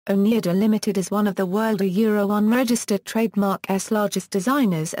Oneida Limited is one of the world unregistered trademark's largest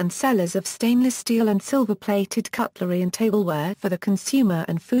designers and sellers of stainless steel and silver-plated cutlery and tableware for the consumer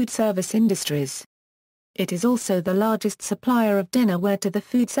and food service industries. It is also the largest supplier of dinnerware to the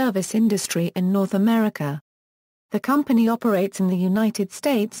food service industry in North America. The company operates in the United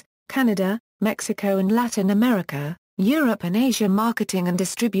States, Canada, Mexico and Latin America, Europe and Asia, marketing and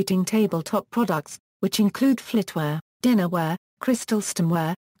distributing tabletop products, which include flatware, dinnerware, crystal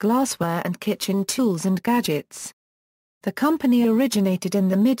stemware, glassware and kitchen tools and gadgets. The company originated in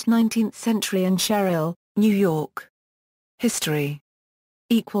the mid-19th century in Sherrill, New York. History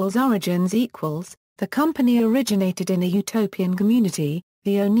Origins The company originated in a utopian community,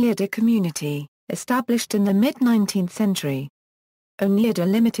 the Oneida community, established in the mid-19th century. Oneida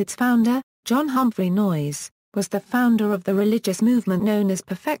Limited's founder, John Humphrey Noyes, was the founder of the religious movement known as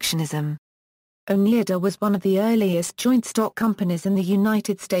Perfectionism. Oneida was one of the earliest joint stock companies in the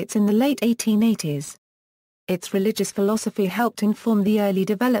United States in the late 1880s. Its religious philosophy helped inform the early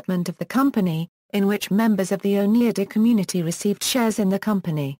development of the company, in which members of the Oneida community received shares in the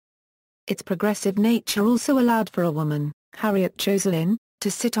company. Its progressive nature also allowed for a woman, Harriet Joselyn, to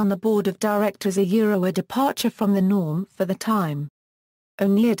sit on the board of directors, a departure from the norm for the time.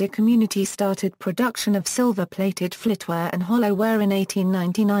 Oneida Community started production of silver-plated flatware and hollowware in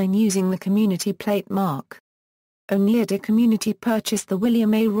 1899 using the Community Plate mark. Oneida Community purchased the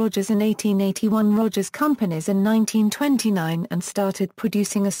William A. Rogers and 1881 Rogers Companies in 1929 and started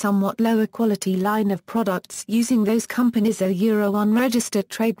producing a somewhat lower quality line of products using those companies' unregistered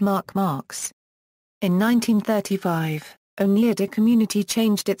trademark marks. In 1935, Oneida Community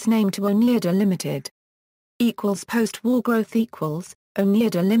changed its name to Oneida Limited. Post-war growth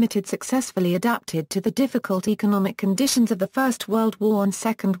Oneida Limited successfully adapted to the difficult economic conditions of the First World War and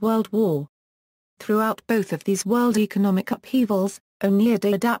Second World War. Throughout both of these world economic upheavals,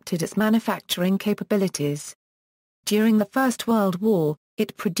 Oneida adapted its manufacturing capabilities. During the First World War,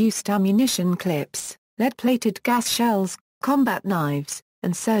 it produced ammunition clips, lead-plated gas shells, combat knives,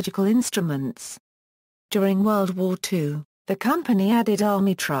 and surgical instruments. During World War II, the company added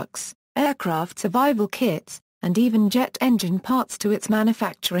army trucks, aircraft survival kits, and even jet engine parts to its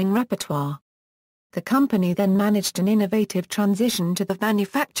manufacturing repertoire. The company then managed an innovative transition to the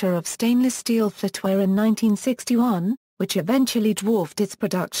manufacture of stainless steel flatware in 1961, which eventually dwarfed its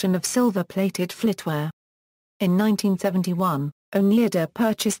production of silver-plated flatware. In 1971, Oneida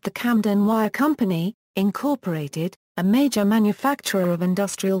purchased the Camden Wire Company, Incorporated, a major manufacturer of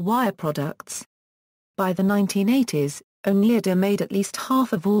industrial wire products. By the 1980s, Oneida made at least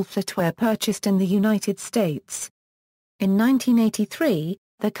half of all flatware purchased in the United States. In 1983,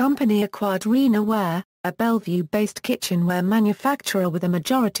 the company acquired Dinnerware, a Bellevue-based kitchenware manufacturer with a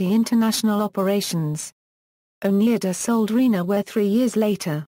majority international operations. Oneida sold Dinnerware 3 years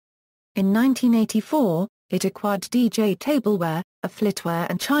later. In 1984, it acquired DJ Tableware, a flatware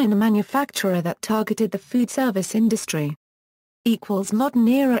and china manufacturer that targeted the food service industry. Modern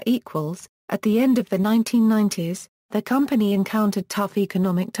era At the end of the 1990s, the company encountered tough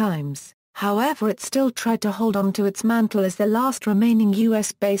economic times, however it still tried to hold on to its mantle as the last remaining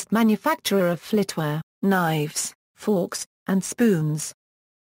U.S.-based manufacturer of flatware, knives, forks, and spoons.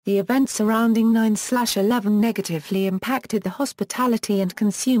 The events surrounding 9/11 negatively impacted the hospitality and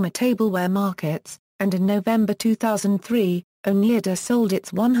consumer tableware markets, and in November 2003, Oneida sold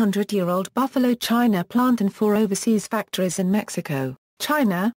its 100-year-old Buffalo China plant and 4 overseas factories in Mexico,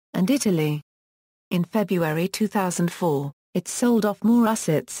 China, and Italy. In February 2004, it sold off more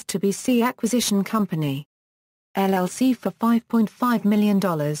assets to BC Acquisition Company, LLC for $5.5 million.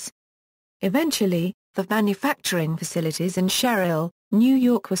 Eventually, the manufacturing facilities in Sherrill, New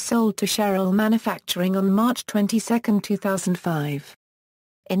York were sold to Sherrill Manufacturing on March 22, 2005.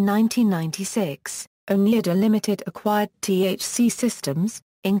 In 1996, Oneida Limited acquired THC Systems,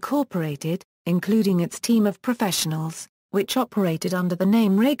 Incorporated, including its team of professionals, which operated under the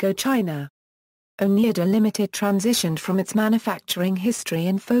name Rago China. Oneida Limited transitioned from its manufacturing history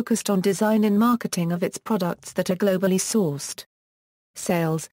and focused on design and marketing of its products that are globally sourced.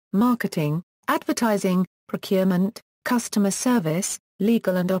 Sales, marketing, advertising, procurement, customer service,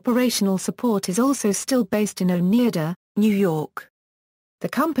 legal and operational support is also still based in Oneida, New York. The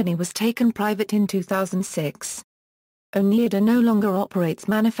company was taken private in 2006. Oneida no longer operates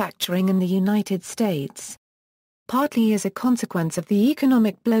manufacturing in the United States. Partly as a consequence of the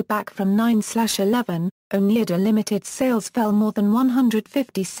economic blowback from 9/11, Oneida Limited's sales fell more than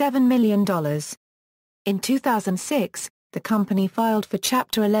 $157 million. In 2006, the company filed for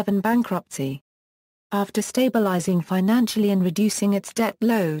Chapter 11 bankruptcy. After stabilizing financially and reducing its debt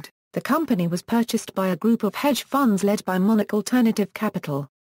load, the company was purchased by a group of hedge funds led by Monarch Alternative Capital.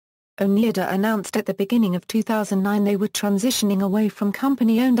 Oneida announced at the beginning of 2009 they were transitioning away from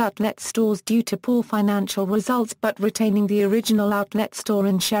company-owned outlet stores due to poor financial results but retaining the original outlet store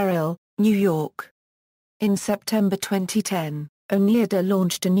in Sherrill, New York. In September 2010, Oneida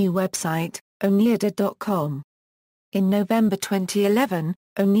launched a new website, Oneida.com. In November 2011,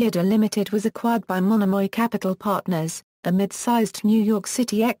 Oneida Limited was acquired by Monomoy Capital Partners, a mid-sized New York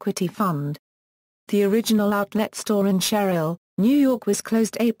City equity fund. The original outlet store in Sherrill, New York was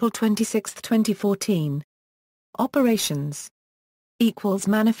closed April 26, 2014. Operations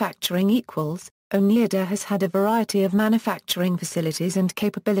Manufacturing Oneida has had a variety of manufacturing facilities and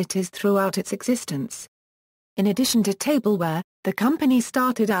capabilities throughout its existence. In addition to tableware, the company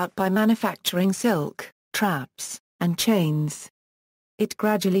started out by manufacturing silk, traps, and chains. It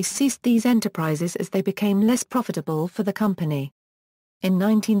gradually ceased these enterprises as they became less profitable for the company. In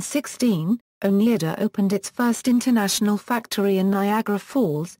 1916, Oneida opened its first international factory in Niagara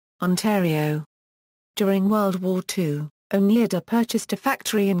Falls, Ontario. During World War II, Oneida purchased a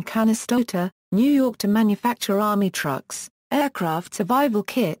factory in Canastota, New York to manufacture army trucks, aircraft survival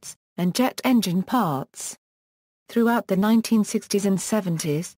kits, and jet engine parts. Throughout the 1960s and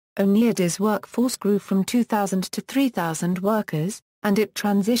 70s, Oneida's workforce grew from 2,000 to 3,000 workers, and it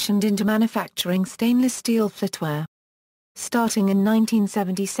transitioned into manufacturing stainless steel flatware. Starting in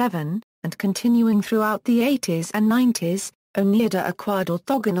 1977, and continuing throughout the 80s and 90s, Oneida acquired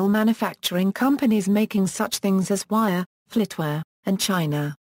orthogonal manufacturing companies making such things as wire, flatware, and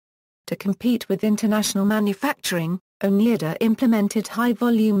china. To compete with international manufacturing, Oneida implemented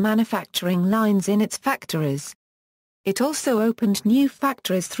high-volume manufacturing lines in its factories. It also opened new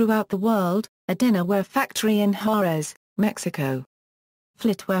factories throughout the world, a dinnerware factory in Juarez, Mexico.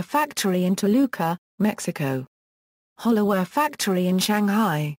 Flatware factory in Toluca, Mexico. Hollowware factory in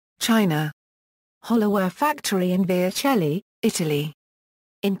Shanghai, China. Hollowware factory in Vercelli, Italy.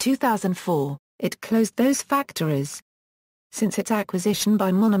 In 2004, it closed those factories. Since its acquisition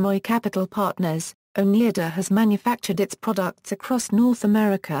by Monomoy Capital Partners, Oneida has manufactured its products across North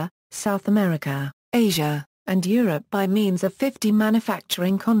America, South America, Asia, and Europe by means of 50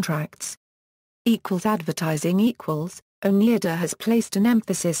 manufacturing contracts. Advertising Oneida has placed an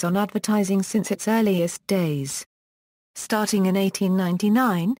emphasis on advertising since its earliest days. Starting in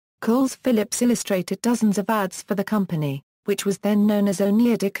 1899, Coles Phillips illustrated dozens of ads for the company, which was then known as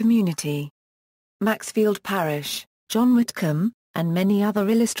Oneida Community. Maxfield Parrish, John Whitcomb, and many other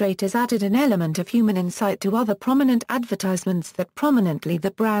illustrators added an element of human insight to other prominent advertisements that prominently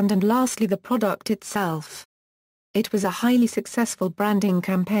the brand and lastly the product itself. It was a highly successful branding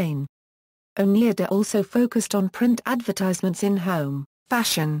campaign. Oneida also focused on print advertisements in home,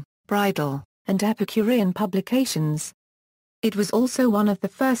 fashion, bridal, and Epicurean publications. It was also one of the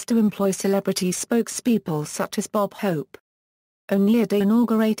first to employ celebrity spokespeople such as Bob Hope. Oneida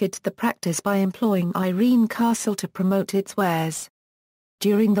inaugurated the practice by employing Irene Castle to promote its wares.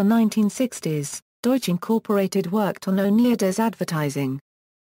 During the 1960s, Deutsch Incorporated worked on Oneida's advertising.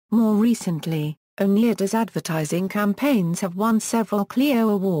 More recently, Oneida's advertising campaigns have won several Clio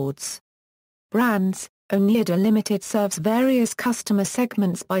awards. Brands Oneida Limited serves various customer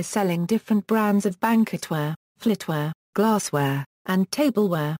segments by selling different brands of banquetware, flatware, glassware, and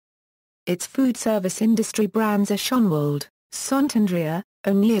tableware. Its food service industry brands are Schonwald, Santander,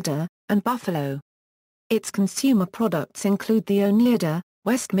 Oneida, and Buffalo. Its consumer products include the Oneida,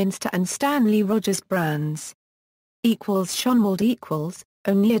 Westminster and Stanley Rogers brands. Schonwald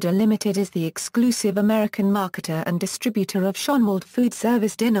Oneida Limited is the exclusive American marketer and distributor of Schonwald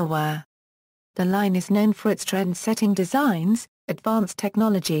foodservice dinnerware. The line is known for its trend-setting designs, advanced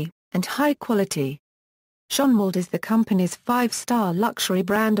technology, and high quality. Schonwald is the company's 5-star luxury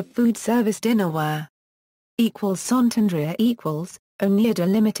brand of foodservice dinnerware. Santander Oneida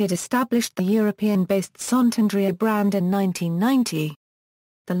Limited established the European-based Santander brand in 1990.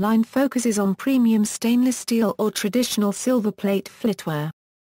 The line focuses on premium stainless steel or traditional silverplate flatware.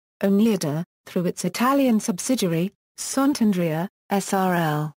 Oneida, through its Italian subsidiary, Santander,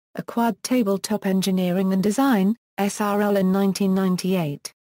 Srl, acquired Tabletop Engineering and Design, Srl in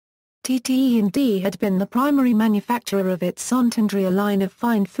 1998. TTE&D had been the primary manufacturer of its Santander line of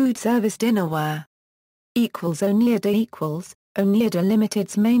fine food service dinnerware. Oneida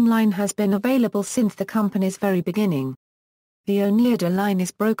Limited's main line has been available since the company's very beginning. The Oneida line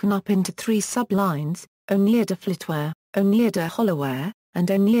is broken up into 3 sub-lines, Oneida Flatware, Oneida Hollowware, and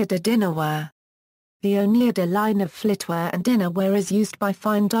Oneida Dinnerware. The Oneida line of flatware and dinnerware is used by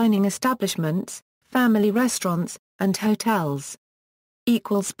fine dining establishments, family restaurants, and hotels.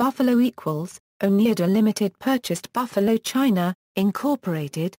 Buffalo Oneida Limited purchased Buffalo China,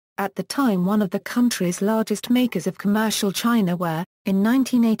 Incorporated, at the time one of the country's largest makers of commercial chinaware, in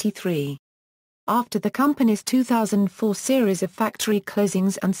 1983. After the company's 2004 series of factory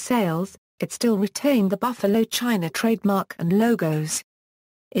closings and sales, it still retained the Buffalo China trademark and logos.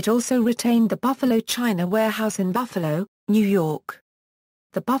 It also retained the Buffalo China warehouse in Buffalo, New York.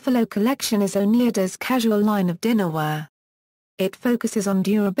 The Buffalo collection is Oneida's casual line of dinnerware. It focuses on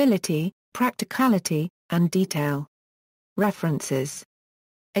durability, practicality, and detail. References.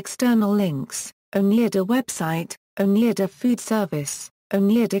 External links: Oneida website, Oneida Food Service,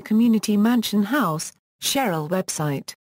 Oneida Community Mansion House, Sherrill website.